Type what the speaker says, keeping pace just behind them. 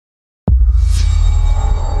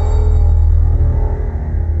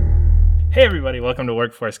Hey everybody, welcome to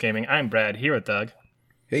Workforce Gaming. I'm Brad, here with Doug.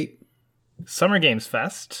 Hey. Summer Games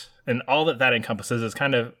Fest, and all that encompasses is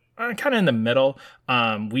kind of in the middle.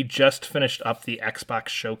 We just finished up the Xbox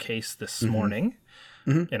showcase this morning,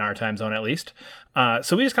 in our time zone at least.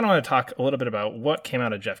 So we just kind of want to talk a little bit about what came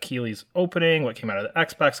out of Geoff Keighley's opening, what came out of the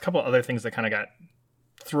Xbox, a couple other things that kind of got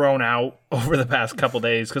thrown out over the past couple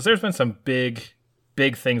days, because there's been some big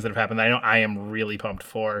things that have happened that I know I am really pumped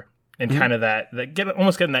for. And kind of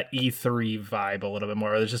almost getting that E3 vibe a little bit more.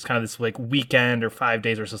 Where there's just kind of this like weekend or 5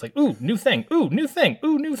 days where it's just like, ooh, new thing, ooh, new thing,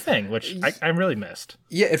 ooh, new thing, which I really missed.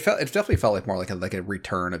 Yeah, it definitely felt like more like a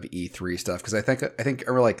return of E3 stuff, because I think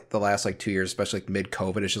over like the last like 2 years, especially like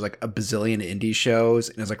mid-COVID, it's just like a bazillion indie shows,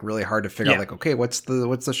 and it's like really hard to figure out like, okay, what's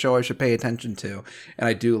the show I should pay attention to? And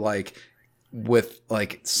I do like with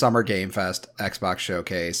like Summer Game Fest, Xbox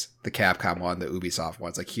Showcase, the Capcom one, the Ubisoft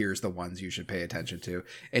ones, like here's the ones you should pay attention to.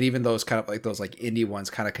 And even those kind of like those like indie ones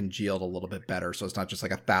kind of congealed a little bit better. So it's not just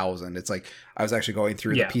like 1,000. It's like I was actually going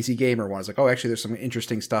through the PC Gamer one. I was like, oh, actually there's some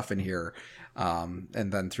interesting stuff in here. And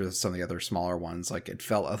then through some of the other smaller ones, like it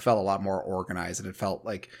felt a lot more organized, and it felt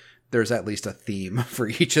like there's at least a theme for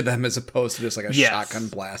each of them, as opposed to just like a shotgun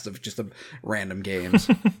blast of just random games.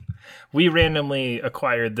 We randomly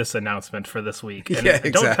acquired this announcement for this week.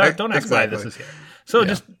 And don't ask why this is here. So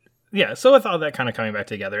so with all that kind of coming back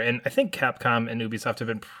together, and I think Capcom and Ubisoft have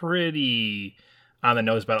been pretty on the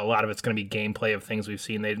nose about a lot of it's going to be gameplay of things we've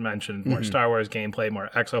seen. They've mentioned more Star Wars gameplay, more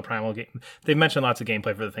Exoprimal game. They've mentioned lots of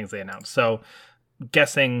gameplay for the things they announced. So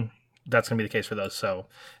guessing that's going to be the case for those. So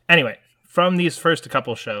anyway, from these first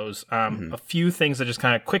couple shows, a few things that just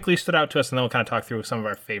kind of quickly stood out to us, and then we'll kind of talk through some of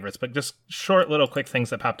our favorites, but just short little quick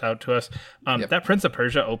things that popped out to us. That Prince of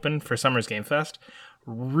Persia opened for Summer's Game Fest.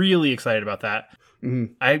 Really excited about that.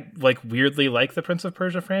 I weirdly like the Prince of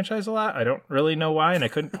Persia franchise a lot. I don't really know why, and I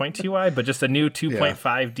couldn't point to you why, but just a new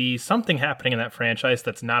 2.5D, something happening in that franchise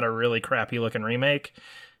that's not a really crappy looking remake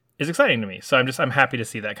is exciting to me. So I'm happy to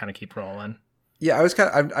see that kind of keep rolling. Yeah,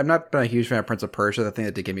 I'm not been a huge fan of Prince of Persia. The thing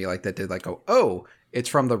that did give me oh, it's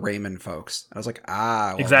from the Raymond folks. I was like,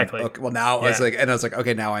 exactly. Okay, well, now I was like,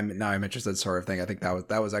 okay, now I'm interested, sort of thing. I think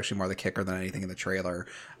that was actually more the kicker than anything in the trailer.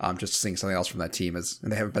 Just seeing something else from that team and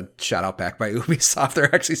they haven't been shot out back by Ubisoft.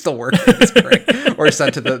 They're actually still working. It's great. Or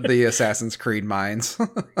sent to the Assassin's Creed mines.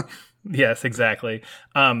 Yes, exactly.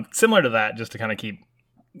 Similar to that, just to kind of keep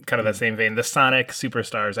kind of that same vein, the Sonic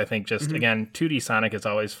Superstars, I think just again 2D Sonic is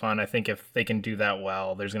always fun. I think if they can do that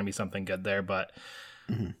well, there's going to be something good there, but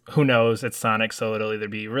who knows? It's Sonic, so it'll either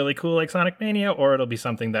be really cool like Sonic Mania, or it'll be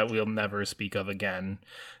something that we'll never speak of again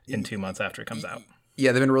in 2 months after it comes out.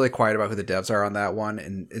 Yeah, they've been really quiet about who the devs are on that one,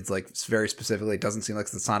 and it's like very specifically, it doesn't seem like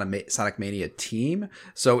it's the Sonic Mania team.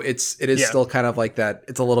 So it is still kind of like that.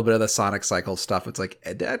 It's a little bit of the Sonic cycle stuff. It's like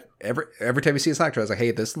every time you see a Sonic trailer, it's like,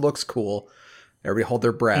 hey, this looks cool. Everybody hold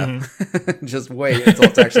their breath. Just wait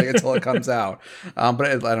until it comes out. But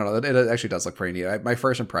I don't know. It actually does look pretty neat. My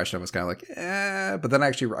first impression was kind of like, but then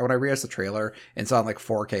actually when I realized the trailer and saw it in like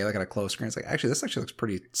 4K, like on a close screen, it's like, actually, this actually looks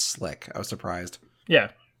pretty slick. I was surprised. Yeah.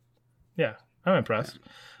 I'm impressed.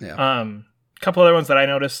 Yeah. Couple other ones that I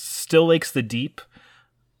noticed. Still Lakes the Deep.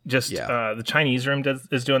 The Chinese room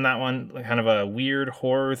is doing that one, like kind of a weird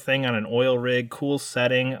horror thing on an oil rig, cool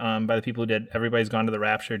setting by the people who did Everybody's Gone to the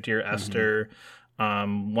Rapture, Dear Esther,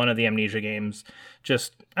 one of the Amnesia games.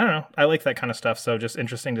 Just, I don't know, I like that kind of stuff, so just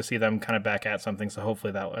interesting to see them kind of back at something, so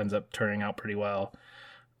hopefully that ends up turning out pretty well.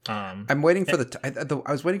 I'm waiting for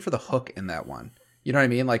I was waiting for the hook in that one. You know what I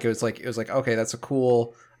mean? Like it was like okay, that's a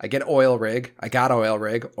cool, I get oil rig,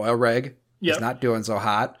 oil rig is not doing so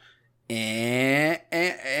hot.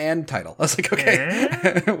 And title. I was like,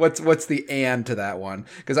 okay, what's the and to that one?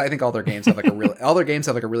 Because I think all their games have like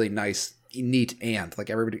a really nice, neat and. Like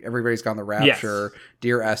everybody's Gone the Rapture,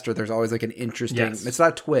 Dear Esther. There's always like an interesting. It's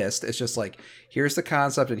not a twist. It's just like, here's the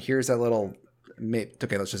concept and here's that little.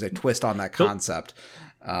 Okay, let's just say twist on that concept.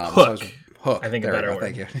 Hook. Hook. I think there a better word.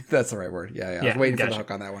 Thank you. That's the right word. Yeah. I was waiting for the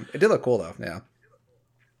hook on that one. It did look cool though. Yeah.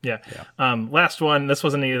 Yeah. Last one. This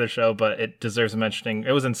wasn't either show, but it deserves mentioning.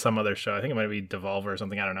 It was in some other show. I think it might be Devolver or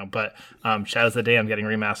something. I don't know. But Shadows of the Dam getting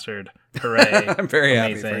remastered. Hooray! I'm very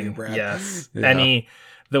Amazing. happy for you, Brad. Yes. Yeah.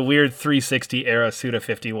 The weird 360 era Suda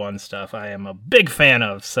 51 stuff, I am a big fan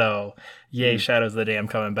of. So yay, Shadows of the Dam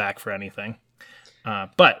coming back for anything.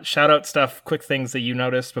 But shout out stuff, quick things that you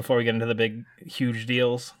noticed before we get into the big, huge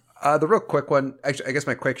deals. The real quick one, actually, I guess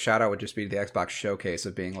my quick shout out would just be the Xbox showcase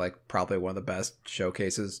of being like probably one of the best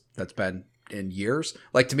showcases that's been in years.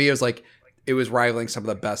 Like to me, it was like it was rivaling some of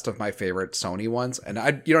the best of my favorite Sony ones. And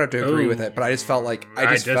you don't have to agree with it, but I just felt like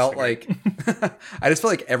I just felt like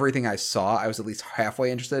everything I saw, I was at least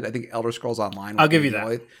halfway interested. I think Elder Scrolls Online was I'll give you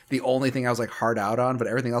that. The only thing I was like hard out on, but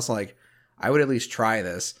everything else, like, I would at least try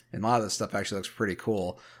this. And a lot of this stuff actually looks pretty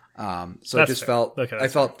cool. So I just felt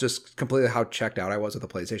just completely how checked out I was with the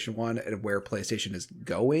PlayStation 1 and where PlayStation is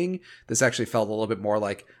going. This actually felt a little bit more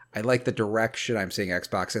like I like the direction I'm seeing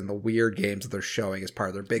Xbox and the weird games that they're showing as part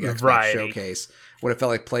of their big Xbox showcase. When it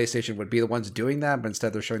felt like PlayStation would be the ones doing that, but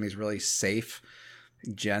instead they're showing these really safe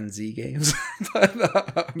Gen Z games. But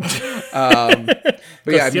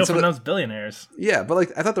yeah, steal from those billionaires. Yeah, but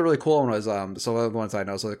like I thought the really cool one was some of the ones I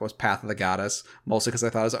know was Path of the Goddess, mostly because I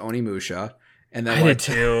thought it was Onimusha. And then I did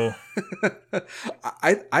too.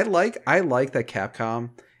 I like that Capcom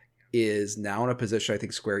is now in a position I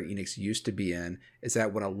think Square Enix used to be in, is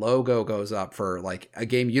that when a logo goes up for like a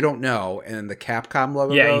game you don't know and the Capcom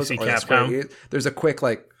logo goes, you see or Capcom. There's a quick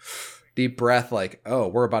like deep breath, like, oh,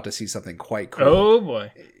 we're about to see something quite cool. Oh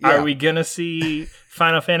boy. Yeah. Are we gonna see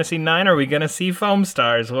Final Fantasy 9? Are we gonna see Foam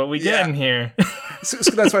Stars? What we getting here? So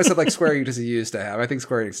that's why I said like Square Enix used to have. I think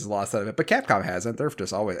Square Enix has lost that of it, but Capcom hasn't. They're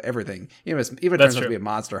just always everything. Even if it turns out to be a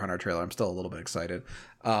Monster Hunter trailer, I'm still a little bit excited.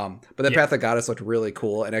 But the Path of Goddess looked really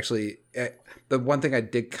cool, and actually, the one thing I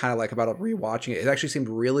did kind of like about rewatching it actually seemed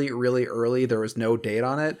really, really early. There was no date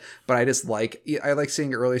on it, but I like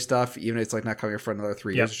seeing early stuff, even if it's like not coming for another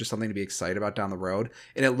 3 years. It's just something to be excited about down the road,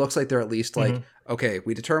 and it looks like they're at least like. Okay,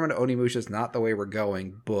 we determined Onimusha is not the way we're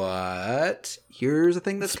going, but here's a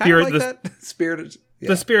thing that's kind of like that. Spirited. Yeah.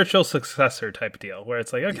 The spiritual successor type deal, where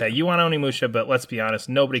it's like, okay, you want Onimusha, but let's be honest,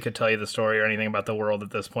 nobody could tell you the story or anything about the world at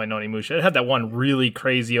this point in Onimusha. It had that one really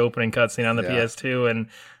crazy opening cutscene on the PS2, and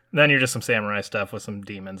then you're just some samurai stuff with some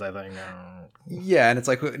demons, I think. Yeah, and it's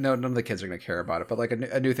like, no, none of the kids are going to care about it, but like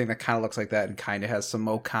a new thing that kind of looks like that and kind of has some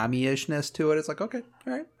Okami-ishness to it. It's like, okay,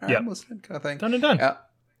 all right, I'm listening, kind of thing. Done and done.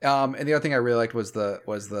 And the other thing I really liked was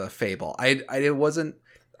the Fable.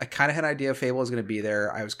 I kind of had an idea Fable was going to be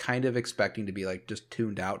there. I was kind of expecting to be like just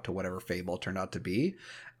tuned out to whatever Fable turned out to be.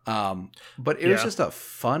 But it was just a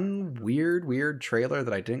fun, weird trailer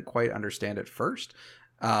that I didn't quite understand at first.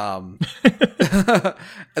 Because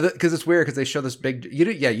it's weird because they show this big. You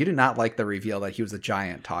did not like the reveal that he was a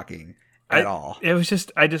giant talking at all. It was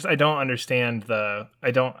just I don't understand and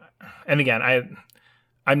again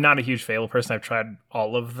I'm not a huge Fable person. I've tried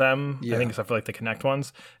all of them, I think, except for like the Kinect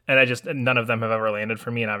ones. And none of them have ever landed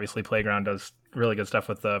for me. And obviously Playground does really good stuff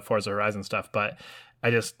with the Forza Horizon stuff. But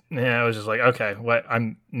I was just like, okay, what?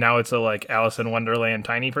 Now it's a like Alice in Wonderland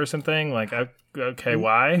tiny person thing. Like, okay,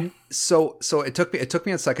 why? So it took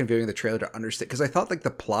me a second viewing the trailer to understand, because I thought like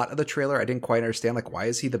the plot of the trailer, I didn't quite understand, like, why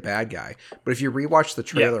is he the bad guy? But if you rewatch the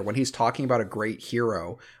trailer, when he's talking about a great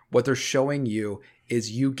hero, what they're showing you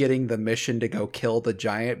is you getting the mission to go kill the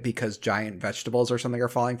giant because giant vegetables or something are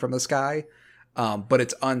falling from the sky. But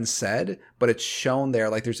it's unsaid, but it's shown there.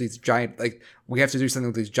 Like there's these giant, like we have to do something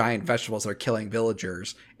with these giant vegetables that are killing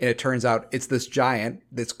villagers. And it turns out it's this giant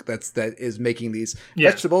that is making these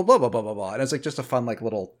vegetable, blah, blah, blah, blah, blah. And it's like just a fun, like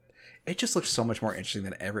little, it just looks so much more interesting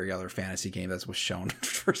than every other fantasy game that was shown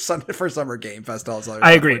for Summer Game Fest.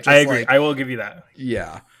 I agree. Like, I will give you that.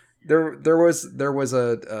 Yeah. There was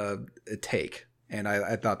a take. And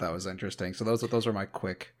I thought that was interesting. So those are my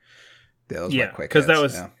quick. Because that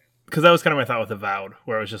was kind of my thought with Avowed,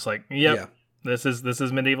 where it was just like, this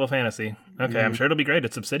is medieval fantasy. Okay, I'm sure it'll be great.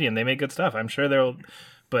 It's Obsidian. They make good stuff. I'm sure they'll.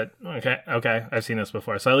 But okay, I've seen this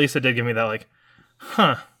before. So at least it did give me that like,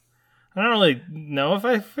 I don't really know if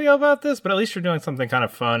I feel about this, but at least you're doing something kind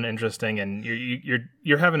of fun, interesting, and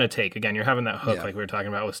you're having a take. Again, you're having that hook like we were talking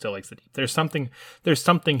about with Still Lakes the Deep. There's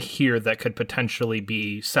something here that could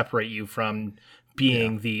potentially separate you from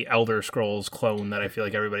being the Elder Scrolls clone that I feel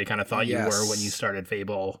like everybody kind of thought you were when you started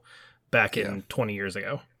Fable back in 20 years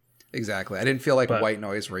ago. Exactly. I didn't feel like white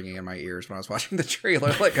noise ringing in my ears when I was watching the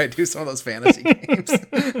trailer like I do some of those fantasy games.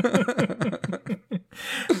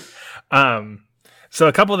 So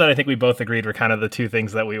a couple that I think we both agreed were kind of the two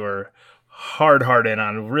things that we were hard in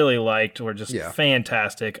on, really liked, were just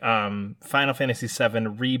fantastic. Final Fantasy VII,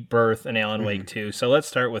 Rebirth, and Alan Wake 2. So let's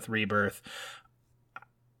start with Rebirth.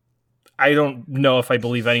 I don't know if I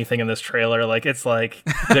believe anything in this trailer. Like, it's like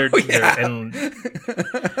they're and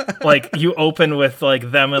like you open with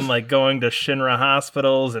like them and like going to Shinra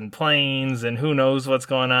hospitals and planes and who knows what's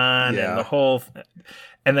going on and the whole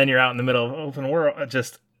and then you're out in the middle of open world.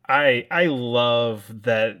 I love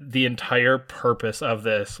that the entire purpose of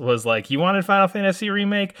this was like, you wanted Final Fantasy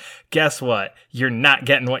Remake? Guess what? You're not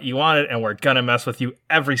getting what you wanted, and we're gonna mess with you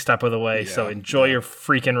every step of the way. So enjoy your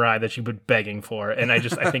freaking ride that you've been begging for. And I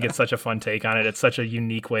think it's such a fun take on it. It's such a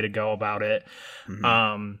unique way to go about it.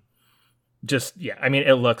 Mm-hmm. I mean,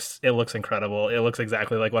 it looks incredible. It looks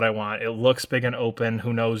exactly like what I want. It looks big and open.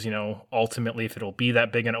 Who knows, ultimately if it'll be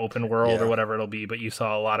that big and open world or whatever it'll be. But you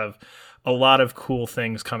saw a lot of cool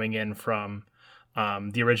things coming in from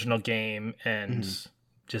the original game, and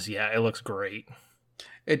it looks great.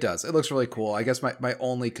 It does. It looks really cool. I guess my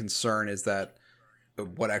only concern is that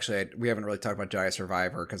we haven't really talked about Jedi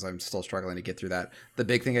Survivor because I'm still struggling to get through that. The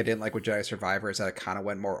big thing I didn't like with Jedi Survivor is that it kind of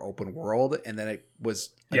went more open world, and then it was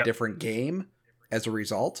a different game as a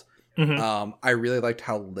result. Mm-hmm. I really liked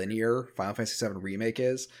how linear Final Fantasy VII Remake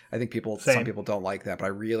is. I think some people don't like that, but I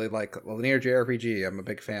really like linear JRPG. I'm a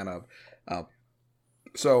big fan of.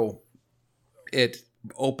 So it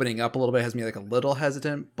opening up a little bit has me like a little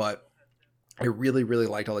hesitant, but I really, really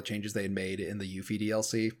liked all the changes they had made in the Yuffie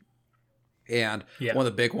DLC. And one of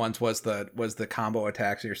the big ones was the combo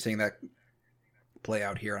attacks. You're seeing that play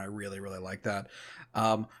out here, and I really, really like that.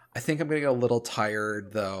 I think I'm going to get a little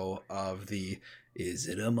tired, though, of is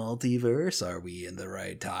it a multiverse? Are we in the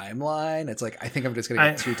right timeline? It's like, I think I'm just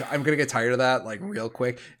going to I'm going to get tired of that, like, real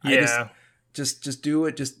quick. Yeah. Just do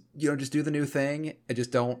it. Just do the new thing, and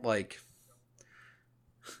just don't, like,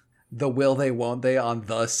 the will they, won't they on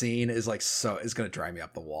the scene is like, is going to drive me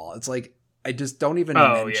up the wall. It's like, I just don't even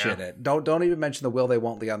mention it. Don't even mention the will they,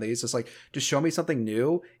 won't they on these. It's like, just show me something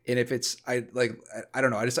new. And if it's, I don't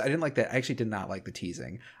know. I didn't like that. I actually did not like the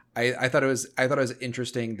teasing. I thought it was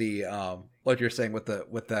interesting. The what you're saying with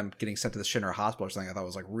them getting sent to the Shinra hospital or something. I thought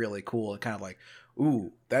was like really cool and kind of like,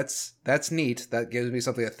 ooh, that's neat. That gives me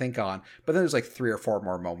something to think on. But then there's like 3 or 4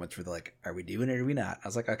 more moments where they're like, are we doing it or are we not? I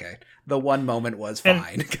was like, okay, the one moment was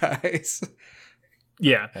fine, guys.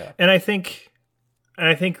 Yeah, and I think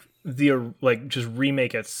the like just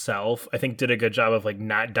remake itself, I think did a good job of like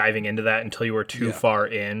not diving into that until you were too far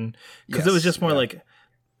in, because it was just more like,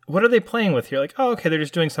 what are they playing with here? Like, oh, okay, they're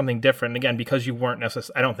just doing something different. And again, because you weren't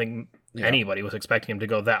necessarily, I don't think anybody was expecting him to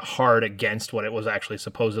go that hard against what it was actually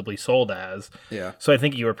supposedly sold as. Yeah. So I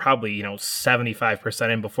think you were probably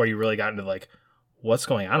 75% in before you really got into like, what's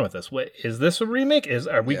going on with this? What is this a remake?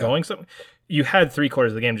 Are we going something? You had 3/4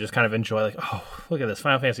 of the game to just kind of enjoy, like, oh, look at this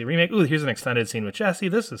Final Fantasy remake. Ooh, here's an extended scene with Jesse.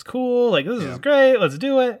 This is cool. Like, this is great. Let's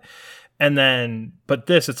do it. And then, but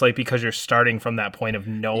this, it's like, because you're starting from that point of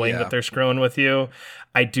knowing that they're screwing with you,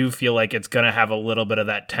 I do feel like it's going to have a little bit of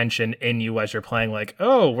that tension in you as you're playing, like,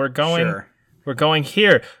 oh, we're going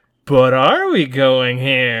here. But are we going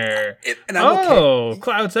here?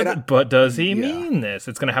 Cloud said, but does he mean this?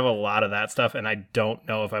 It's going to have a lot of that stuff, and I don't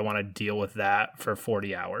know if I want to deal with that for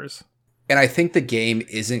 40 hours. And I think the game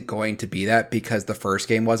isn't going to be that because the first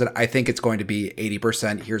game wasn't. I think it's going to be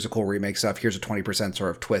 80%. Here's a cool remake stuff. Here's a 20%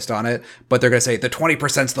 sort of twist on it. But they're going to say the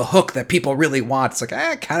 20%'s the hook that people really want. It's like,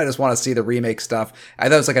 I kind of just want to see the remake stuff. I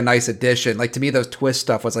thought it was like a nice addition. Like, to me, those twist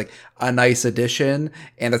stuff was like a nice addition.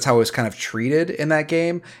 And that's how it was kind of treated in that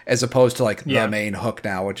game, as opposed to like the main hook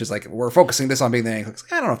now, which is like, we're focusing this on being the main hook.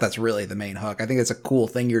 I don't know if that's really the main hook. I think it's a cool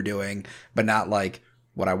thing you're doing, but not like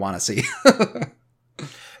what I want to see.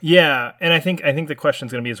 Yeah, and I think the question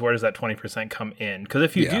is going to be is where does that 20% come in? Because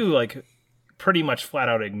if you do like pretty much flat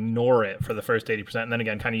out ignore it for the first 80%, and then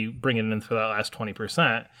again kind of you bring it in for that last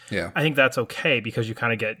 20%, I think that's okay because you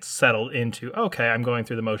kind of get settled into, okay, I'm going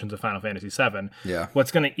through the motions of Final Fantasy VII. Yeah. What's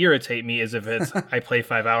going to irritate me is if it's I play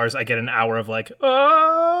 5 hours, I get an hour of like,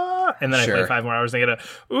 and then I play 5 more hours and I get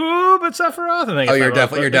but Sephiroth, and then you're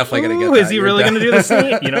definitely going to get that. Is he really going to do the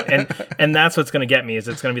scene? And that's what's going to get me is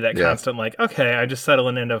it's going to be that constant like, okay, I'm just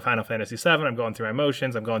settling into Final Fantasy VII. I'm going through my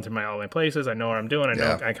motions. I'm going through all my places. I know what I'm doing. I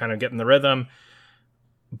know I kind of get in the rhythm.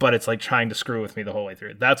 But it's like trying to screw with me the whole way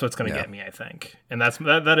through. That's what's going to get me, I think. And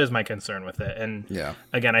that is my concern with it. And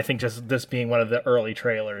again, I think just this being one of the early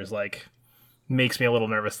trailers, like, makes me a little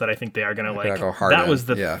nervous that I think they are going to like, go hard that was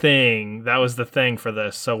the thing. That was the thing for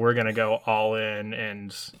this. So we're going to go all in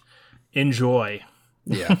and enjoy.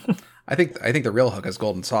 Yeah. I think the real hook is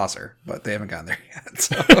Golden Saucer, but they haven't gotten there yet.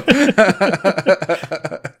 So.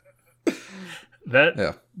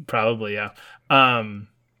 Probably,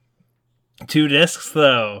 2 discs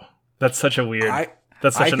though. That's such a weird.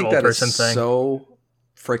 That's such an old person thing. So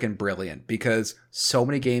freaking brilliant because so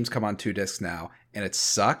many games come on 2 discs now, and it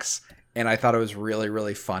sucks. And I thought it was really,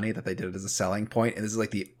 really funny that they did it as a selling point. And this is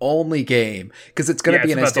like the only game because it's going to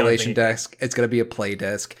be an installation disc. It's going to be a play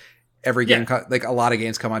disc. Every game, like a lot of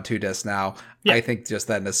games, come on 2 discs now. Yeah. I think just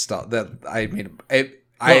that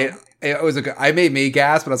it was I made me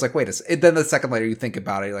gasp, but I was like, wait a second. Then the second later you think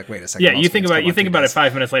about it, you're like, wait a second. Yeah, you think about it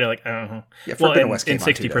 5 minutes later, like, Yeah, well, in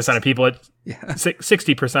 60% of people,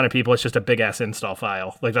 60% of people, it's just a big ass install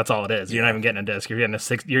file. Like that's all it is. You're not even getting a disc. You're getting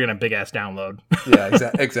a big ass download. Yeah,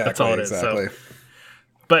 exactly. That's all it is. Exactly. So,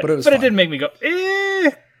 but it did make me go,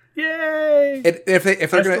 yay! If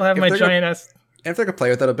they're gonna have my giant ass. If they're gonna play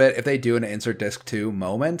with it a bit, if they do an insert disc 2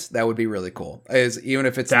 moment, that would be really cool. Even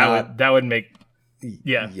if it's that would make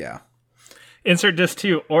insert disc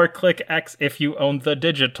 2 or click X if you own the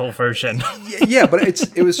digital version. Yeah, but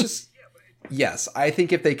it was just yes. I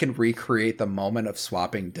think if they can recreate the moment of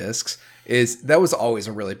swapping discs, that was always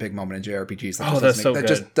a really big moment in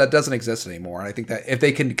JRPGs. That doesn't exist anymore. And I think that if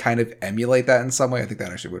they can kind of emulate that in some way, I think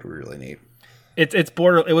that actually would be really neat. It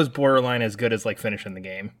was borderline as good as like finishing the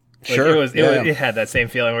game. Like, sure, it had that same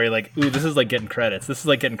feeling where you're like, ooh, this is like getting credits. This is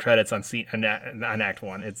like getting credits on Act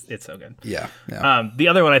 1. It's so good. Yeah. The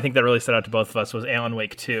other one I think that really stood out to both of us was Alan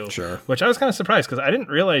Wake 2. Sure. Which I was kind of surprised because I didn't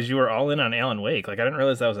realize you were all in on Alan Wake. Like I didn't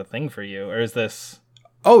realize that was a thing for you. Or is this?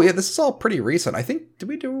 Oh yeah, this is all pretty recent. I think did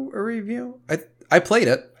we do a review? I played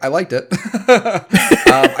it. I liked it.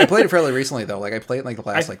 I played it fairly recently though. Like I played it like the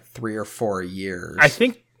last 3 or 4 years.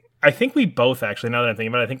 I think we both actually, now that I'm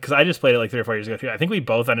thinking about it, because I just played it like 3 or 4 years ago too. I think we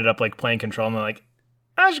both ended up like playing Control and like,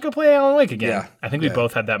 I should go play Alan Wake again. Yeah, I think we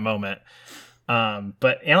both had that moment.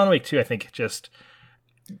 But Alan Wake 2, I think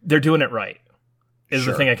they're doing it right is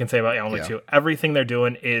the thing I can say about Alan Wake 2. Everything they're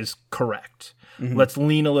doing is correct. Mm-hmm. Let's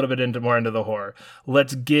lean a little bit more into the horror.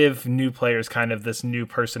 Let's give new players kind of this new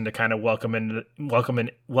person to kind of welcome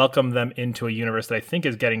them into a universe that I think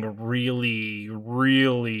is getting really,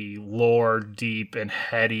 really lore deep and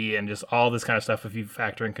heady and just all this kind of stuff if you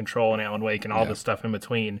factor in Control and Alan Wake and all this stuff in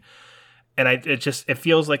between. And it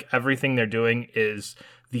feels like everything they're doing is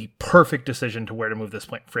the perfect decision to where to move this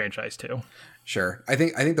franchise to. Sure. I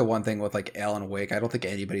think the one thing with like Alan Wake, I don't think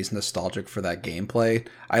anybody's nostalgic for that gameplay.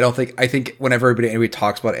 I think whenever anybody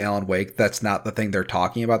talks about Alan Wake, that's not the thing they're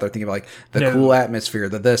talking about. They're thinking about like the cool atmosphere,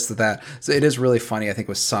 the this, the that. So it is really funny, I think,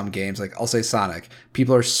 with some games, like I'll say Sonic,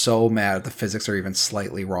 people are so mad if the physics are even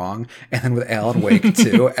slightly wrong. And then with Alan Wake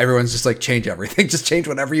 2, everyone's just like, change everything. Just change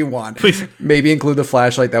whatever you want. Please. Maybe include the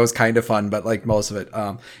flashlight. That was kind of fun, but like most of it.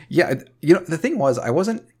 The thing was,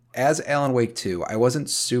 as Alan Wake 2, I wasn't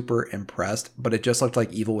super impressed, but it just looked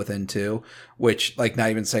like Evil Within 2, which, like, not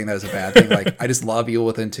even saying that is a bad thing. Like, I just love Evil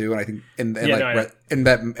Within 2, and I think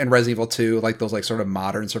in Resident Evil 2, like those like sort of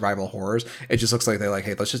modern survival horrors, it just looks like they're like,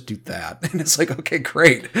 hey, let's just do that, and it's like, okay,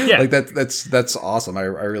 great, like that's awesome. I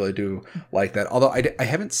really do like that. Although I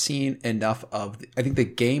haven't seen enough of. I think the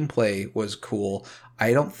gameplay was cool.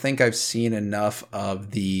 I don't think I've seen enough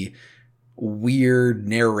of the weird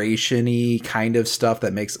narration-y kind of stuff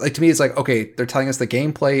that makes, like, to me it's like, okay, they're telling us the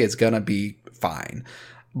gameplay is gonna be fine,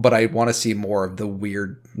 but I want to see more of the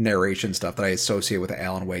weird narration stuff that I associate with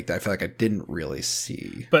Alan Wake that I feel like I didn't really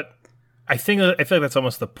see. But I feel like that's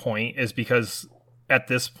almost the point, is because at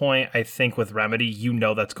this point I think with Remedy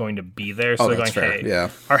that's going to be there, so they're going, fair. Hey,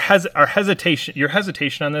 our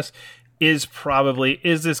hesitation on this is probably,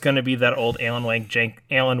 is this going to be that old Alan Wake janky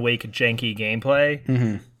gameplay?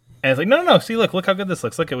 Mm-hmm. And it's like, no. See, look how good this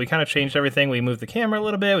looks. Look, we kind of changed everything. We moved the camera a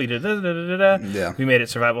little bit. We did Yeah. We made it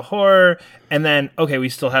survival horror. And then, okay, we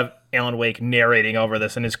still have Alan Wake narrating over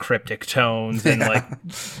this in his cryptic tones and like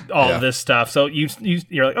all of this stuff. So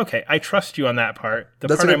you're like, okay, I trust you on that part. The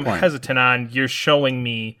part I'm hesitant on, you're showing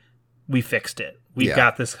me we fixed it. We've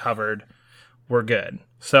got this covered. We're good.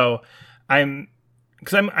 So I'm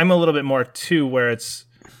a little bit more too, where it's,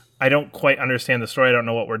 I don't quite understand the story. I don't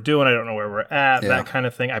know what we're doing. I don't know where we're at. That kind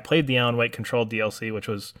of thing. I played the Alan Wake Control DLC, which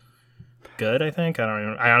was good, I think. I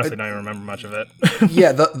honestly don't even remember much of it.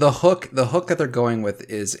 The hook that they're going with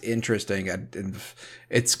is interesting. And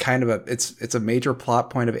it's kind of it's a major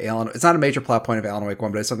plot point of Alan. It's not a major plot point of Alan Wake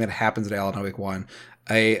 1, but it's something that happens in Alan Wake 1.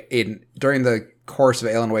 During the course of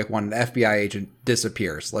Alan Wake 1, an FBI agent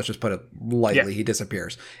disappears. Let's just put it lightly. He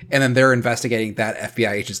disappears. And then they're investigating that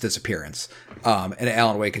FBI agent's disappearance. And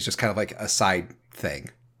Alan Wake is just kind of like a side thing.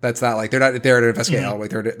 That's not like, they're not there to investigate Alan Wake.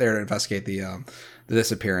 They're there to investigate the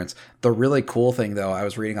disappearance. The really cool thing, though, I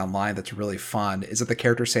was reading online that's really fun, is that the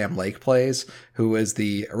character Sam Lake plays, who is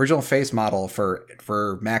the original face model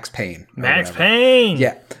for Max Payne. Max Payne!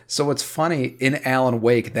 Yeah. So what's funny, in Alan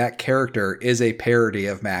Wake, that character is a parody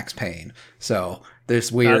of Max Payne. So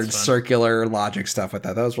there's weird circular logic stuff with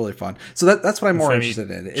that. That was really fun. So that's what I'm more interested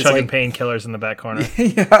in. It's chugging like, painkillers in the back corner.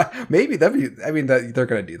 Yeah, maybe they're going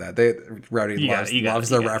to do that. Rowdy loves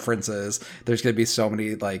their references. There's going to be so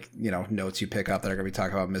many notes you pick up that are going to be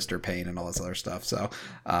talking about Mr. Payne and all this other stuff. So,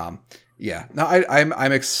 No,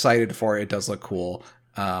 I'm excited for it. It does look cool.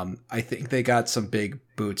 I think they got some big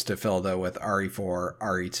boots to fill though with RE4,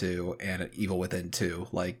 RE2, and Evil Within 2.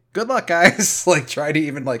 Like, good luck, guys. Like, try to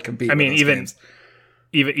even like compete. I mean,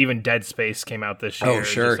 even Dead Space came out this year. Oh,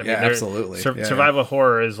 sure, absolutely. Survival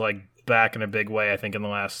horror is like back in a big way. I think in the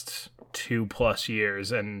last 2+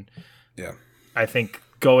 years, and I think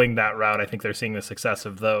going that route, I think they're seeing the success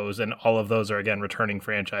of those, and all of those are again returning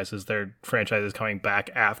franchises. They're franchises coming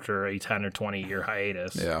back after a 10 or 20 year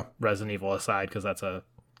hiatus. Yeah, Resident Evil aside, because that's a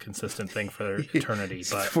consistent thing for eternity.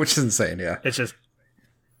 But which is insane. Yeah, it's just,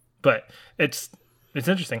 but it's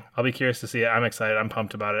interesting. I'll be curious to see it. I'm excited. I'm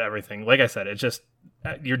pumped about it. Everything. Like I said, it's just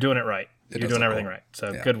you're doing it right. You're doing everything right.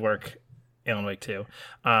 So good work. Alan Wake 2.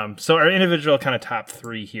 So our individual kind of top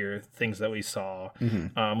 3 here, things that we saw.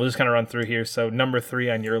 We'll just kind of run through here. So number 3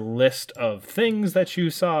 on your list of things that you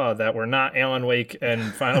saw that were not Alan Wake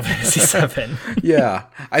and Final Fantasy 7. Yeah,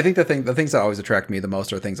 I think the things that always attract me the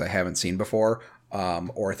most are things I haven't seen before,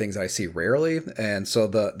 or things that I see rarely. And so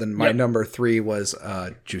my number 3 was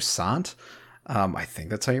Jusant. I think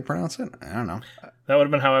that's how you pronounce it. I don't know. That would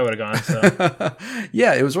have been how I would have gone. So.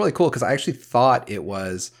 Yeah, it was really cool because I actually thought it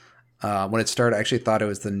was. When it started, I actually thought it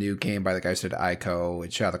was the new game by the guys who did Ico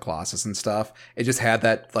and Shadow of the Colossus and stuff. It just had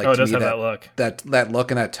that like it does have that look, that look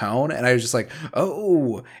and that tone, and I was just like,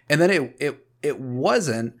 oh. And then it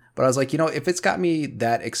wasn't, but I was like, if it's got me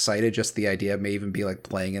that excited, just the idea may even be like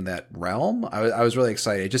playing in that realm. I was really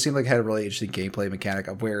excited. It just seemed like it had a really interesting gameplay mechanic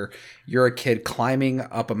of where you're a kid climbing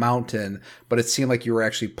up a mountain, but it seemed like you were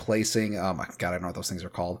actually placing. Oh my god, I don't know what those things are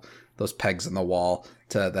called. Those pegs in the wall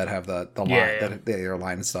that have the line, that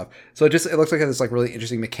line and stuff. So it looks like this like really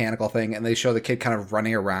interesting mechanical thing, and they show the kid kind of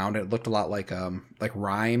running around. It looked a lot like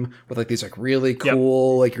Rhyme with like these like really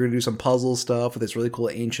cool like you're gonna do some puzzle stuff with this really cool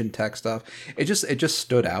ancient tech stuff. It just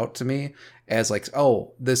stood out to me as like,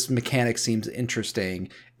 oh, this mechanic seems interesting,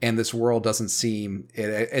 and this world doesn't seem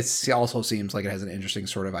it also seems like it has an interesting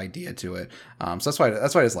sort of idea to it. So that's why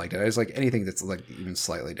I just liked it. I just like anything that's like even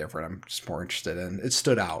slightly different. I'm just more interested in. It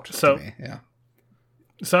stood out to me. Yeah.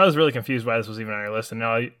 So I was really confused why this was even on your list, and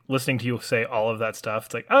now listening to you say all of that stuff,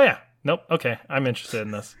 it's like, oh yeah, nope, okay, I'm interested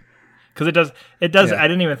in this. Because it does. Yeah. I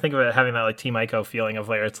didn't even think of it having that like Team Ico feeling of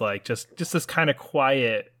where it's like just this kind of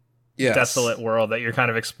quiet, desolate world that you're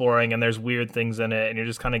kind of exploring, and there's weird things in it, and you're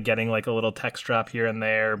just kind of getting like a little text drop here and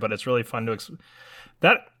there, but it's really fun to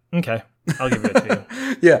okay, I'll give it to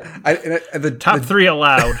you. Yeah, the top 3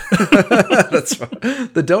 allowed. That's fine.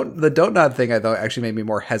 The don't nod thing I thought actually made me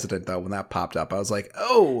more hesitant though when that popped up. I was like,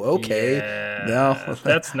 oh, okay, no,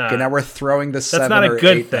 that's not. Okay, now we're throwing the 7 not a or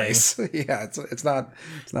good 8 thing. dice. Yeah, it's not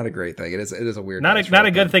a great thing. It is a weird. Not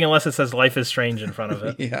a good thing unless it says "Life is Strange" in front of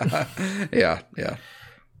it. Yeah.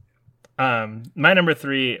 My number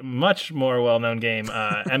 3, much more well-known game,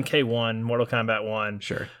 MK1, Mortal Kombat 1.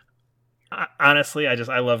 Sure. Honestly,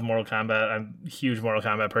 I love Mortal Kombat. I'm a huge Mortal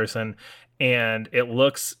Kombat person, and it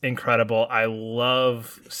looks incredible. I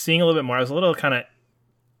love seeing a little bit more.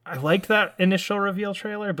 I liked that initial reveal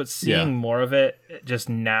trailer, but seeing more of it just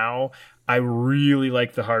now, I really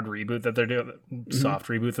like the hard reboot that they're doing, soft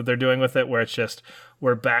reboot that they're doing with it, where it's just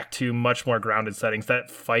we're back to much more grounded settings. That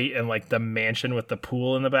fight and like the mansion with the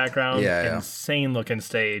pool in the background, insane looking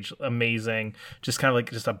stage, amazing. Just kind of like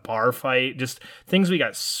just a bar fight, just things we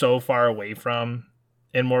got so far away from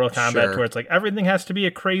in Mortal Kombat, where it's like everything has to be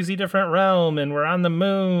a crazy different realm, and we're on the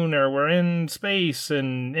moon or we're in space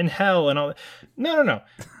and in hell and all that. No.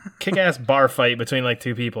 Kick-ass bar fight between like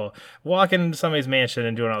 2 people walking into somebody's mansion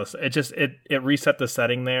and doing all this. It reset the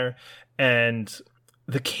setting there, and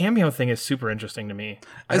the cameo thing is super interesting to me.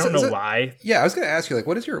 I don't know why. Yeah, I was going to ask you, like,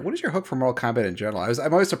 what is your hook for Mortal Kombat in general?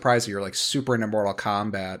 I'm always surprised that you're like super into Mortal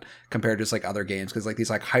Kombat compared to just like other games, because like these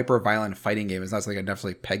like hyper violent fighting games is not something I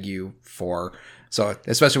definitely peg you for. So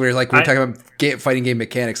especially when you're like we're talking about fighting game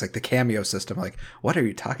mechanics, like the cameo system. Like, what are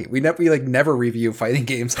you talking? We never review fighting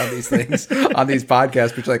games on these things on these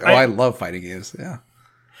podcasts. But you're like, I love fighting games. Yeah,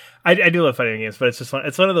 I do love fighting games, but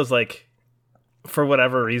it's one of those like, for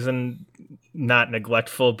whatever reason, not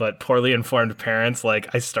neglectful but poorly informed parents.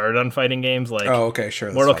 Like I started on fighting games. Like, oh, okay,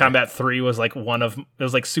 sure. Mortal Kombat 3 was like it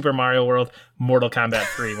was like Super Mario World, Mortal Kombat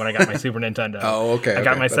 3 when I got my Super Nintendo. Oh, okay. I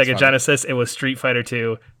got my Sega Genesis. It was Street Fighter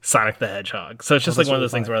 2, Sonic the Hedgehog. So it's just like one of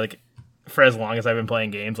those things where like, for as long as I've been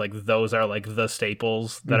playing games, like those are like the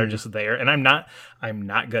staples that are just there. And I'm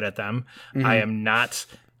not good at them.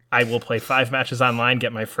 I will play 5 matches online,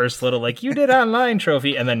 get my first little like you did online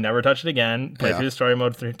trophy, and then never touch it again. Play through the story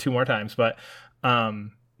mode 2 more times, but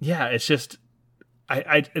it's just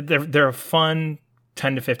they're a fun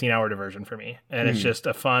 10 to 15 hour diversion for me, and it's just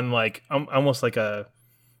a fun like almost like a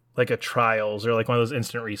like a Trials or like one of those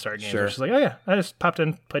instant restart games. Sure. Where it's just like, oh yeah, I just popped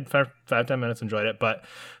in, played 5-10 minutes, enjoyed it. But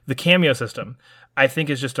the cameo system, I think,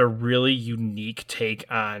 is just a really unique take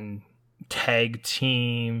on tag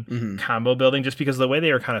team combo building, just because the way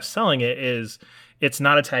they were kind of selling it is it's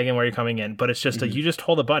not a tag in where you're coming in, but it's just you just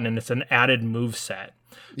hold a button and it's an added move set.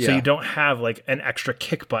 Yeah. So you don't have like an extra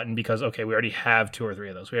kick button because, okay, we already have 2 or 3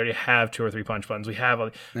 of those. We already have 2 or 3 punch buttons. We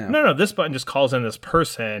have no, this button just calls in this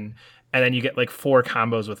person and then you get like 4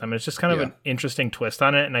 combos with them. It's just kind of an interesting twist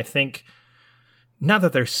on it. And I think, not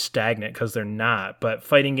that they're stagnant, because they're not, but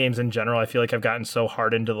fighting games in general, I feel like I've gotten so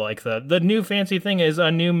hard into like the new fancy thing is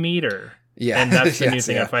a new meter. Yeah. And that's the new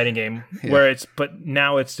thing in a fighting game where but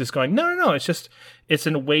now it's just going, no, it's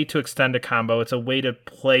a way to extend a combo. It's a way to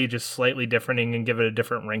play just slightly different and give it a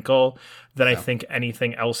different wrinkle than I think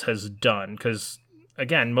anything else has done. Because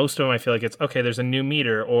again, most of them I feel like it's, okay, there's a new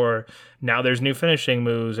meter, or now there's new finishing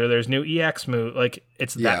moves, or there's new EX move. Like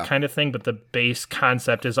it's that kind of thing, but the base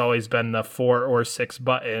concept has always been the 4 or 6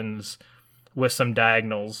 buttons with some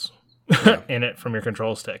diagonals in it from your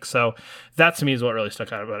control stick. So that to me is what really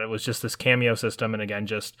stuck out about it, was just this cameo system. And again,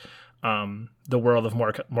 just the world of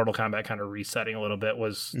Mortal Kombat kind of resetting a little bit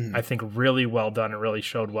was, I think, really well done. It really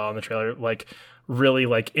showed well in the trailer. Like really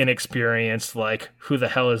like inexperienced, like who the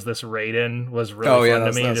hell is this Raiden was really fun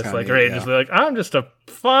to me. Just like Raiden, just like, I'm just a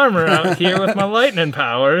farmer out here with my lightning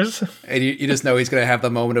powers. And you just know he's gonna have the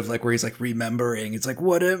moment of like where he's like remembering. It's like,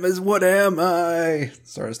 what am I?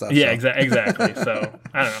 Sort of stuff. Yeah, exactly. So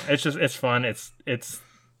I don't know. It's fun. It's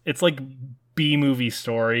like B-movie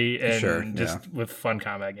story and with fun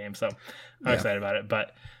combat games. So I'm excited about it.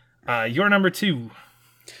 But your number 2.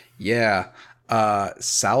 Yeah.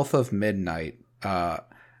 South of Midnight.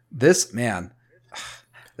 This is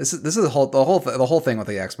the whole thing with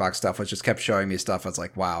the Xbox stuff, was just kept showing me stuff. I was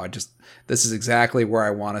like, wow, this is exactly where I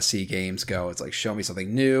want to see games go. It's like, show me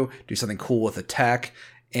something new, do something cool with the tech.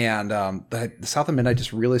 And the South of Midnight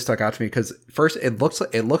just really stuck out to me because first it looks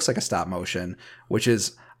like a stop motion, which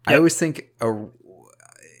is I always think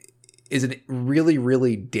is a really,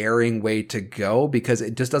 really daring way to go, because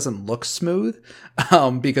it just doesn't look smooth.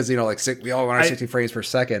 Because we all want our 60 frames per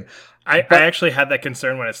second. I actually had that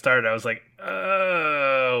concern when it started. I was like,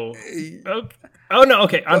 oh no,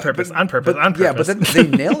 okay, on purpose. Yeah, but then they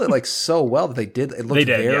nailed it like so well that they did. It looked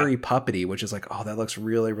very puppety, which is like, oh, that looks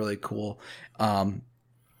really, really cool. And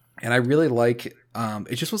I really like.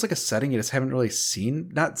 It just was like a setting you just haven't really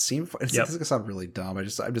seen. It's gonna sound really dumb. I'm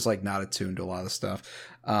just like not attuned to a lot of stuff.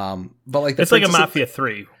 But like it's like a Mafia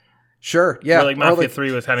 3. Sure, yeah. Where like Mafia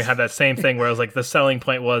 3 was had that same thing where it was like the selling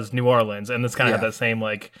point was New Orleans, and this kind of had that same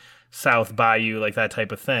like South Bayou, like that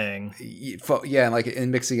type of thing. Yeah, and like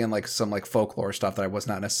in mixing in like some like folklore stuff that I was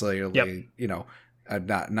not necessarily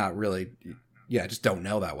not really just don't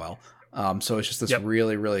know that well. So it's just this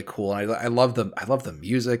really, really cool. And I love the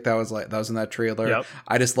music that was in that trailer. Yep.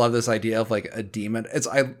 I just love this idea of like a demon.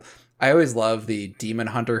 I always love the demon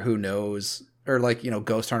hunter who knows, or like,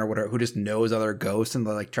 ghost hunter or whatever, who just knows other ghosts and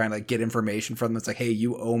like trying to like get information from them. It's like, hey,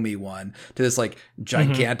 you owe me one, to this like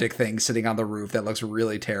gigantic thing sitting on the roof that looks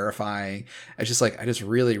really terrifying. It's just like, I just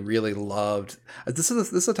really, really loved this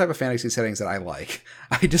is the type of fantasy settings that I like.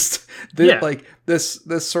 Like this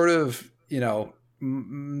sort of,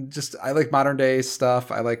 I like modern day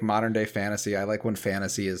stuff. I like modern day fantasy. I like when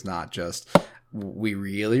fantasy is not just, we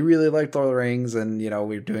really, really like Lord of the Rings and,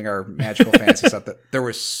 we're doing our magical fantasy stuff. That there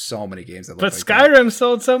were so many games that looked like Skyrim that.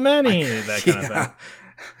 Sold so many, that kind of thing.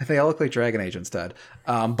 I think I look like Dragon Age instead.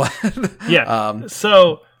 But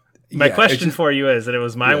so my question for you is, and it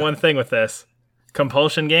was my one thing with this,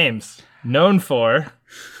 Compulsion Games, known for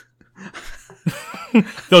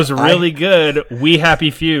those really good We Happy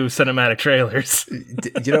Few cinematic trailers.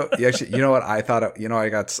 You know what I thought?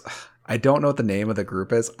 I don't know what the name of the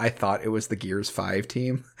group is. I thought it was the Gears 5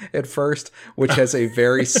 team at first, which has a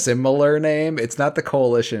very similar name. It's not the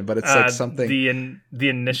Coalition, but it's like something. The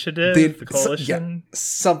Initiative, the Coalition,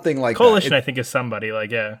 something like Coalition. That. I think is somebody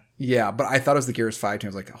like Yeah, but I thought it was the Gears 5 team. I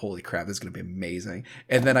was like, holy crap, this is going to be amazing.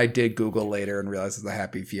 And then I did Google later and realized it's the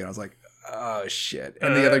Happy Few, and I was like, oh shit.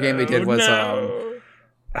 And the other game they did was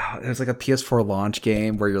it was like a PS4 launch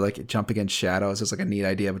game where you're like jumping in shadows. It's like a neat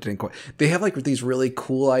idea, but didn't quite. They have like these really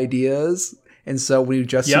cool ideas, and so when you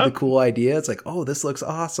just see the cool idea, it's like, oh, this looks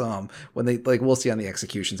awesome. When they like, we'll see on the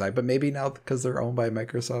execution side, but maybe now because they're owned by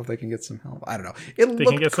Microsoft, they can get some help. I don't know. They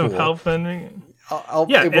can get some help, and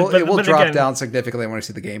it will drop down significantly when I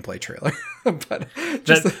see the gameplay trailer. But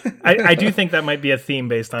I do think that might be a theme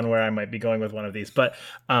based on where I might be going with one of these. But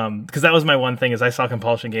because that was my one thing is I saw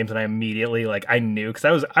Compulsion Games and I immediately I knew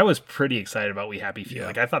because I was pretty excited about We Happy Few.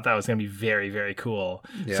 I thought that was going to be very, very cool.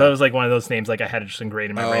 Yeah. So it was one of those names I had it just ingrained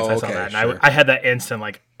in my brain. So I saw that and I had that instant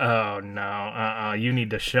oh no, you need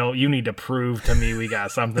to prove to me we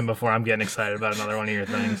got something before I'm getting excited about another one of your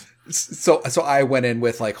things. So I went in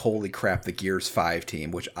with holy crap, the Gears 5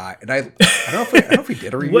 team, which I don't know if we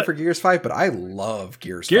did a review for Gears 5, but I love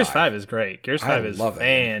Gears 5. Gears 5 is great. Gears 5 is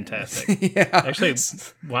fantastic. Yeah. Actually,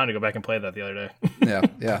 wanted to go back and play that the other day.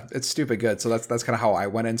 Yeah, it's stupid good. So that's kind of how I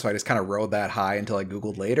went in. So I just kind of rode that high until I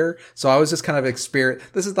Googled later. So I was just kind of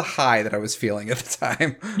this is the high that I was feeling at the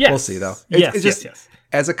time. Yes. We'll see though. It's just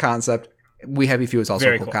as a concept, We Happy Few is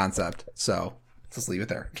also a cool concept. So let's leave it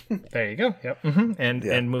there. There you go. Yep. Mm-hmm.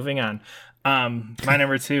 And moving on. My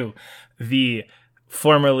number 2, the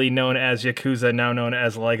formerly known as Yakuza, now known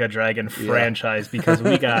as Like a Dragon franchise, because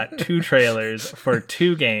we got 2 trailers for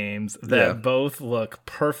 2 games that both look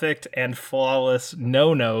perfect and flawless,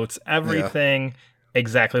 no notes, everything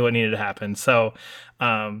exactly what needed to happen. So,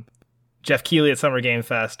 Geoff Keighley at Summer Game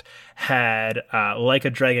Fest had Like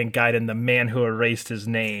a Dragon Gaiden, The Man Who Erased His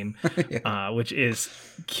Name, which is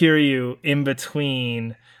Kiryu in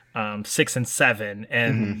between 6 and 7.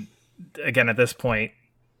 And again, at this point,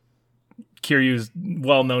 Kiryu's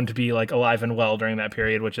well known to be alive and well during that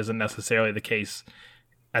period, which isn't necessarily the case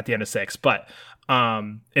at the end of 6. But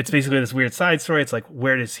it's basically this weird side story. It's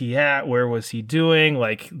where is he at? Where was he doing?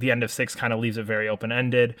 The end of 6 kind of leaves it very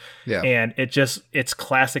open-ended. Yeah. And it's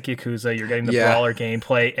classic Yakuza. You're getting the brawler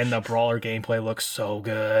gameplay, and the brawler gameplay looks so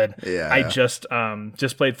good. Yeah. I just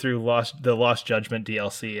played through the Lost Judgment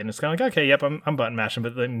DLC, and it's kind of okay, yep, I'm button mashing,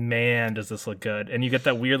 but man, does this look good. And you get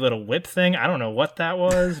that weird little whip thing. I don't know what that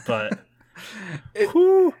was, but it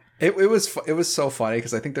was so funny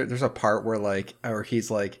because I think there's a part where he's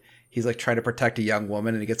trying to protect a young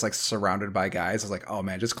woman and he gets surrounded by guys. I was oh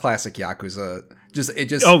man, just classic Yakuza.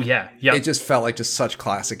 It just felt like just such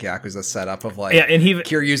classic Yakuza setup of and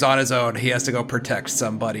Kiryu's on his own. He has to go protect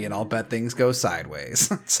somebody, and I'll bet things go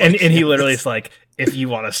sideways. And he literally is if you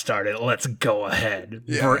want to start it, let's go ahead.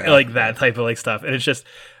 That type of stuff. And it's just,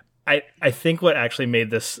 I think what actually made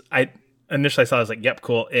this, initially I saw it, I was yep,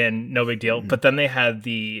 cool, and no big deal. But then they had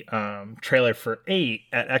the trailer for 8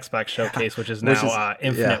 at Xbox Showcase, which is now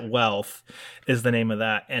Infinite Wealth is the name of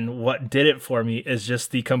that. And what did it for me is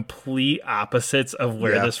just the complete opposites of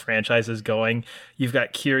where this franchise is going. You've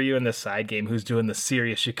got Kiryu in the side game who's doing the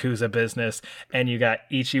serious Yakuza business, and you got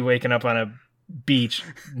Ichi waking up on a beach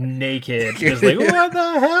naked, just what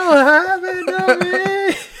the hell happened to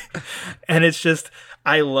me? And it's just,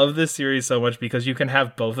 I love this series so much because you can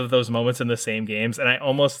have both of those moments in the same games, and I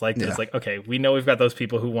almost like this. Okay, we know we've got those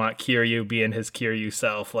people who want Kiryu being his Kiryu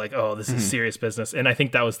self, oh, this is serious business, and I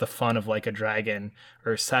think that was the fun of Like a Dragon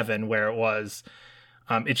or 7, where it was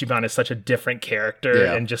Ichiban is such a different character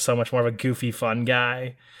and just so much more of a goofy, fun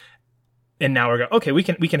guy, and now we're going, okay, we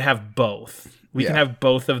can have both. We can have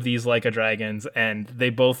both of these Like a Dragons, and they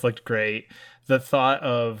both looked great. The thought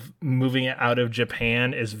of moving it out of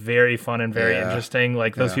Japan is very fun and very interesting.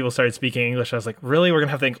 Those people started speaking English. I was really? We're going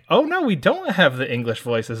to have to think, oh no, we don't have the English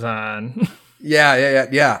voices on.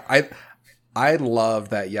 Yeah. I love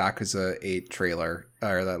that Yakuza 8 trailer,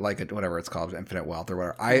 or that whatever it's called, Infinite Wealth or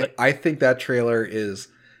whatever. I think that trailer is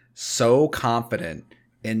so confident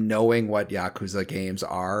in knowing what Yakuza games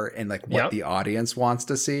are and what the audience wants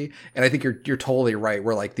to see. And I think you're totally right.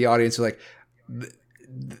 Where the audience are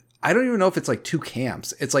I don't even know if it's 2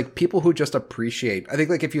 camps. It's people who just appreciate. I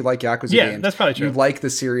think if you like Yakuza games, that's probably true. You like the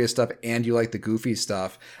serious stuff and you like the goofy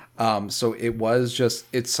stuff. So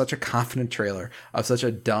it's such a confident trailer of such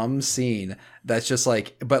a dumb scene that's just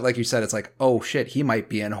but like you said, it's oh shit, he might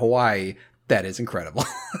be in Hawaii. That is incredible.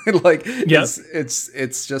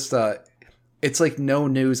 It's just it's no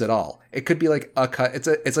news at all. It could be a cut.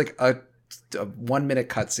 It's a 1 minute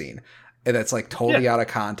cutscene. And that's totally out of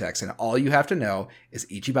context. And all you have to know is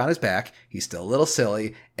Ichiban is back. He's still a little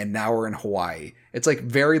silly. And now we're in Hawaii. It's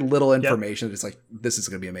very little information. It's this is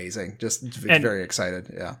going to be amazing. Just very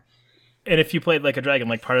excited. Yeah. And if you played Like a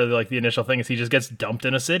Dragon, part of the initial thing is he just gets dumped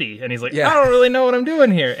in a city. And he's I don't really know what I'm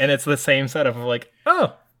doing here. And it's the same setup of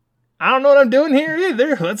oh, I don't know what I'm doing here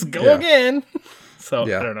either. Let's go again. So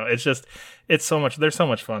I don't know. It's just, it's so much. They're so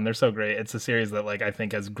much fun. They're so great. It's a series that I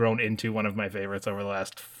think has grown into one of my favorites over the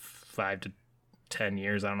last 5 to 10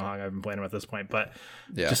 years. I don't know how long I've been playing them at this point, but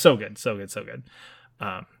just so good.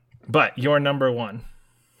 But your number 1.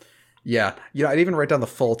 Yeah. I didn't even write down the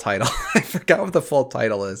full title. I forgot what the full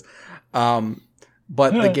title is.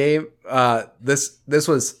 But the game, this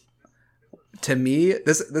was, to me,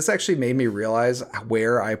 this actually made me realize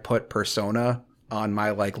where I put Persona on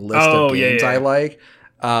my like list of games I like.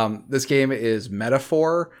 This game is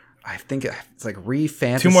Metaphor. I think it's like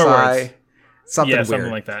ReFantazio. 2 more words. Something weird.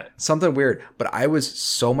 Something like that. Something weird. But I was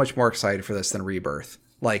so much more excited for this than Rebirth.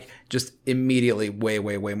 Like, just immediately way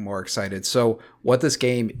more excited. So what this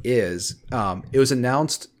game is, it was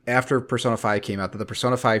announced after Persona 5 came out that the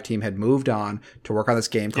Persona 5 team had moved on to work on this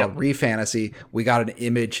game called ReFantazio. We got an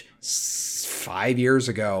image 5 years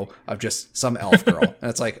ago of just some elf girl.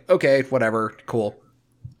 And it's like, okay, whatever, cool.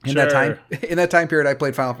 In that time period, I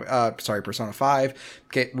played Persona 5.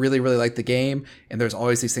 Okay, really liked the game, and there's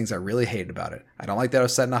always these things I really hated about it. I don't like that it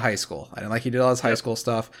was set in a high school. I didn't like you did all this high school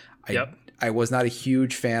stuff. I was not a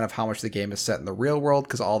huge fan of how much the game is set in the real world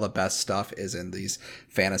because all the best stuff is in these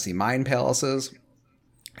fantasy mind palaces.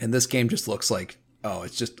 And this game just looks like,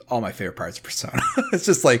 it's just all my favorite parts of Persona. It's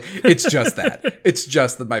just like, it's just that. It's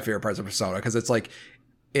just my favorite parts of Persona because it's like,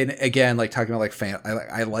 and again, like talking about like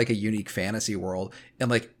I like a unique fantasy world, and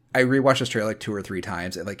like I rewatched this trailer like 2 or 3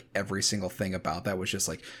 times, and like every single thing about that was just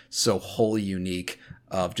like so wholly unique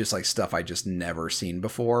of just like stuff I just never seen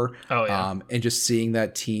before. And just seeing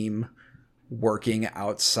that team working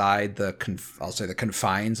outside the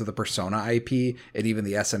confines of the Persona IP and even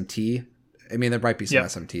the SMT. I mean, there might be some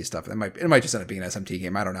SMT stuff. It might just end up being an SMT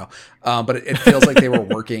game. I don't know. But it feels like they were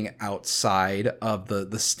working outside of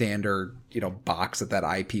the standard, box that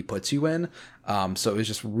IP puts you in. So it was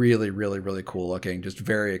just really cool looking, just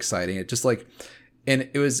very exciting. It just like, and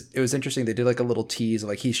it was interesting. They did like a little tease,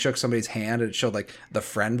 like he shook somebody's hand and it showed like the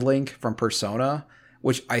friend link from Persona,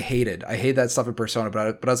 which I hated. I hate that stuff in Persona,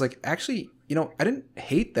 but I was like, actually, I didn't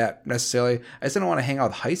hate that necessarily. I just didn't want to hang out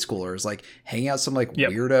with high schoolers, like hanging out with some like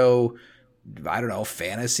weirdo, I don't know,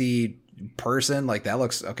 fantasy person. Like that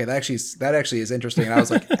looks okay. That actually is interesting. And I was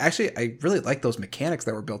like, actually, I really like those mechanics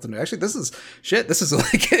that were built into it. Actually, this is shit. This is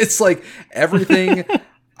like, it's like everything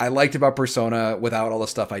I liked about Persona without all the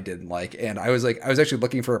stuff I didn't like. And I was actually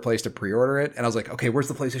looking for a place to pre-order it. And I was like, okay, where's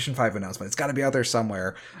the PlayStation 5 announcement? It's got to be out there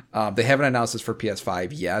somewhere. They haven't announced this for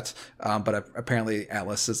PS5 yet. But apparently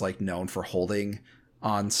Atlas is like known for holding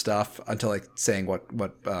on stuff until like saying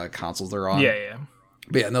what consoles they're on. Yeah.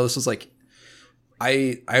 But yeah, no, this was like,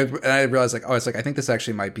 I realized like, it's like, I think this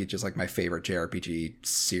actually might be just like my favorite JRPG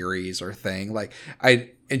series or thing. Like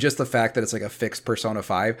and just the fact that it's like a fixed Persona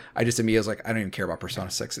 5, I just immediately was like, I don't even care about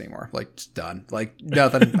Persona 6 anymore. Like it's done. Like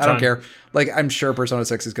nothing. I don't care. Like I'm sure Persona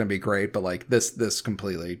 6 is going to be great, but like this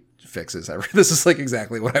completely fixes everything. This is like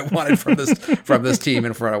exactly what I wanted from this team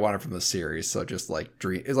and from what I wanted from this series. So just like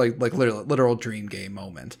dream, it's like literal dream game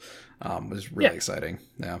moment. Was really exciting.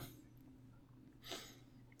 Yeah.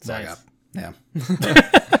 So nice. Yeah.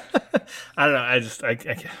 I don't know.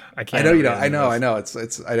 I can't. I know you don't. I know.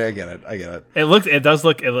 It's. I get it. It does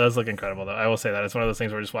look incredible though. I will say that it's one of those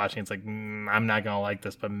things we're just watching. It's like I'm not gonna like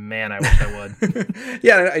this, but man, I wish I would.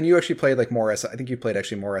 Yeah, and you actually played like more. I think you played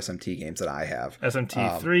actually more SMT games than I have.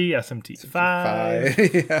 SMT 3, SMT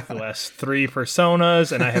 5, the last 3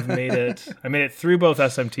 Personas, and I have made it. I made it through both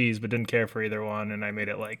SMTs, but didn't care for either one, and I made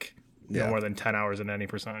it like no more than 10 hours in any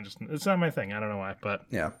Persona. Just it's not my thing. I don't know why, but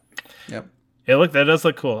yeah. Yep. That does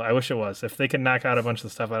look cool. I wish it was. If they could knock out a bunch of the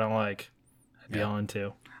stuff I don't like, I'd be all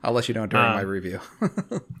into. I'll let you know during my review.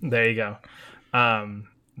 There you go.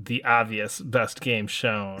 The obvious best game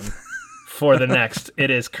shown for the next.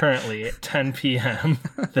 It is currently at 10 p.m.,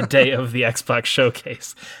 the day of the Xbox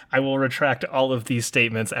showcase. I will retract all of these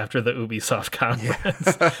statements after the Ubisoft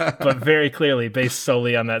conference. But very clearly, based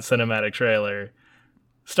solely on that cinematic trailer,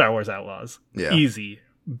 Star Wars Outlaws. Yeah. Easy.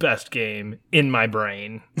 Best game in my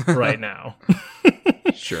brain right now.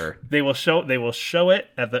 Sure. They will show it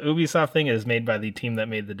at the Ubisoft thing. It is made by the team that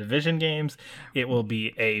made the Division games. It will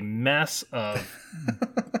be a mess of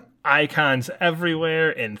icons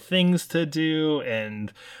everywhere and things to do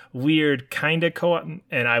and weird kind of co-op,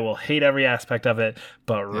 and I will hate every aspect of it.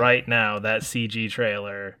 But right now, that CG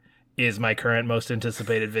trailer is my current most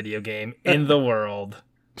anticipated video game in the world.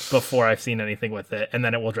 Before I've seen anything with it, and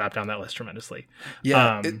then it will drop down that list tremendously.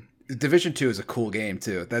 Yeah, Division 2 is a cool game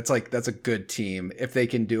too. That's a good team if they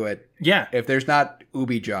can do it. Yeah, if there's not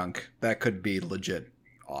Ubi junk, that could be legit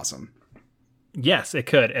awesome. Yes, it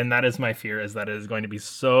could, and that is my fear: is that it is going to be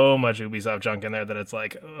so much Ubisoft junk in there that it's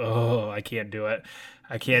like, oh, I can't do it.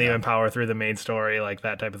 I can't even power through the main story, like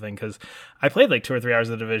that type of thing. Because I played like 2 or 3 hours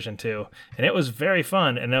of Division 2, and it was very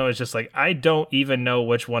fun. And it was just like, I don't even know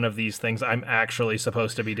which one of these things I'm actually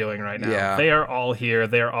supposed to be doing right now. Yeah. They are all here.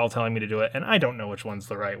 They are all telling me to do it, and I don't know which one's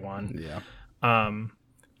the right one. Yeah.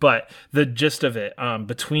 But the gist of it,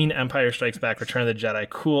 between Empire Strikes Back, Return of the Jedi,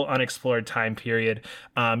 cool unexplored time period.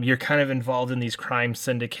 You're kind of involved in these crime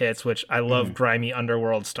syndicates, which I love. Grimy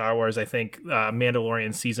underworld Star Wars. I think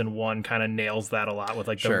Mandalorian season 1 kind of nails that a lot with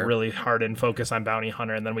like the really hardened focus on bounty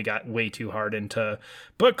hunter, and then we got way too hard into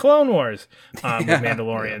Clone Wars with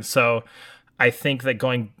Mandalorian. Yeah. So I think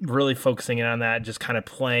that really focusing in on that, just kind of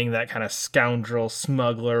playing that kind of scoundrel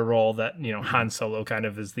smuggler role that, Han Solo kind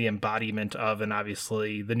of is the embodiment of, and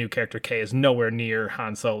obviously the new character Kay is nowhere near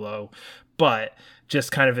Han Solo, but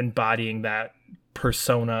just kind of embodying that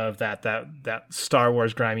persona of that Star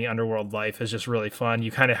Wars grimy underworld life is just really fun.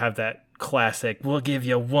 You kind of have that classic, we'll give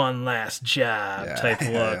you one last job type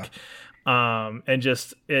look. And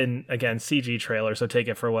just in, again, CG trailer, so take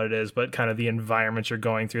it for what it is, but kind of the environments you're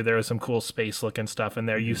going through, there was some cool space looking stuff in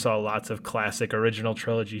there. You saw lots of classic original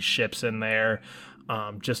trilogy ships in there.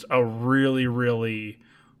 Just a really, really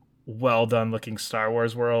well done looking Star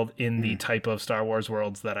Wars world in the type of Star Wars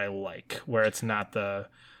worlds that I like, where it's not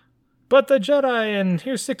but the Jedi, and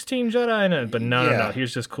here's 16 Jedi in it. But no,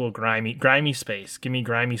 here's just cool grimy space. Give me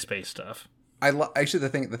grimy space stuff. Actually,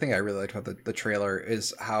 the thing I really liked about the trailer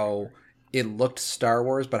is how it looked Star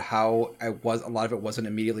Wars, but how a lot of it wasn't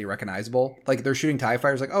immediately recognizable. Like, they're shooting TIE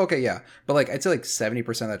fighters, like, oh, okay, yeah. But like, I'd say like 70%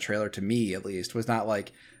 of that trailer, to me at least, was not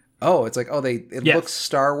like, it's like, it looks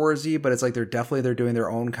Star Warsy, but it's like they're doing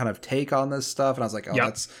their own kind of take on this stuff. And I was like,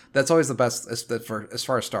 that's always the best as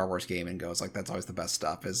far as Star Wars gaming goes. Like, that's always the best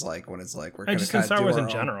stuff, is like when it's like we're going to kind of Star Wars in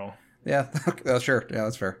general. Yeah, sure. Yeah,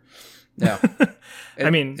 that's fair. Yeah.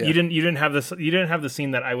 I mean, you didn't have this. You didn't have the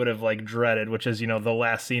scene that I would have like dreaded, which is, the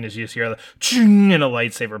last scene is you just hear the ching and a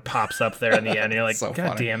lightsaber pops up there in the end. And you're like, so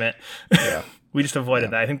God damn it. Yeah. We just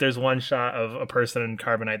avoided that. I think there's one shot of a person in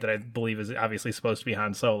carbonite that I believe is obviously supposed to be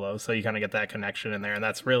Han Solo. So you kind of get that connection in there. And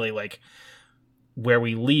that's really like where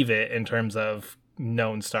we leave it in terms of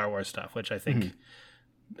known Star Wars stuff, which I think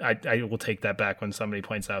I will take that back when somebody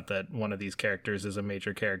points out that one of these characters is a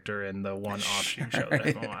major character in the one offshoot show that I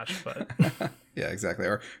haven't watched. But yeah, exactly.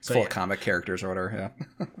 Or it's full of comic characters or whatever.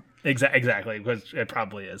 Yeah. Exactly, because it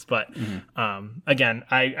probably is. But again,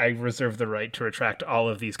 I reserve the right to retract all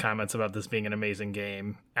of these comments about this being an amazing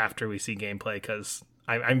game after we see gameplay, because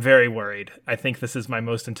I'm very worried. I think this is my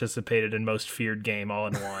most anticipated and most feared game all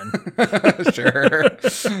in one. Sure.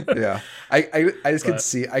 Yeah. I just can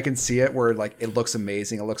see it where like it looks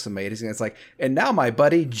amazing. It's like, and now my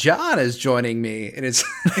buddy John is joining me. And it's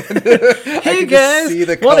hey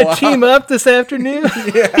guys, want to team up this afternoon?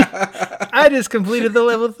 Yeah. I just completed the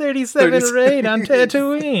level 37 raid on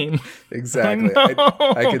Tatooine. Exactly.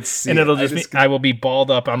 I could see. And it'll I will be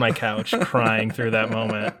balled up on my couch crying through that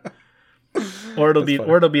moment. Or it'll be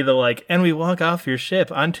the like, and we walk off your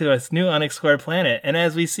ship onto a new unexplored planet, and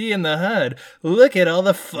as we see in the HUD, look at all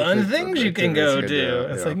the fun things you can go do.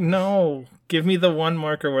 It's like, no, give me the one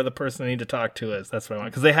marker where the person I need to talk to is. That's what I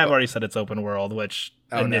want, because they have already said it's open world, which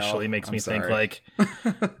initially makes me think like,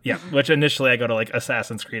 which initially I go to like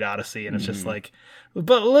Assassin's Creed Odyssey, and it's just like,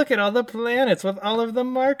 but look at all the planets with all of the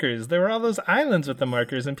markers. There were all those islands with the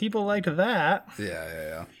markers, and people liked that.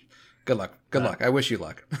 Yeah. Good luck. Good luck. I wish you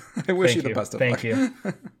luck. I wish you the best of luck. Thank you.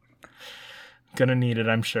 Gonna need it,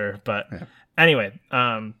 I'm sure. But anyway,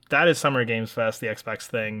 that is Summer Games Fest, the Xbox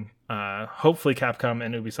thing. Hopefully Capcom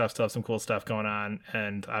and Ubisoft still have some cool stuff going on,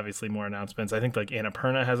 and obviously more announcements. I think like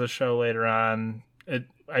Annapurna has a show later on.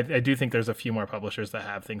 I do think there's a few more publishers that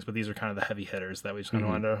have things, but these are kind of the heavy hitters that we just kind of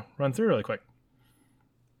wanted to run through really quick.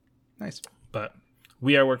 Nice. But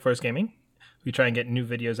we are Workforce Gaming. We try and get new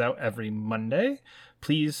videos out every Monday.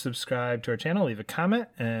 Please subscribe to our channel, leave a comment,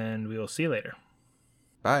 and we will see you later.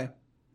 Bye.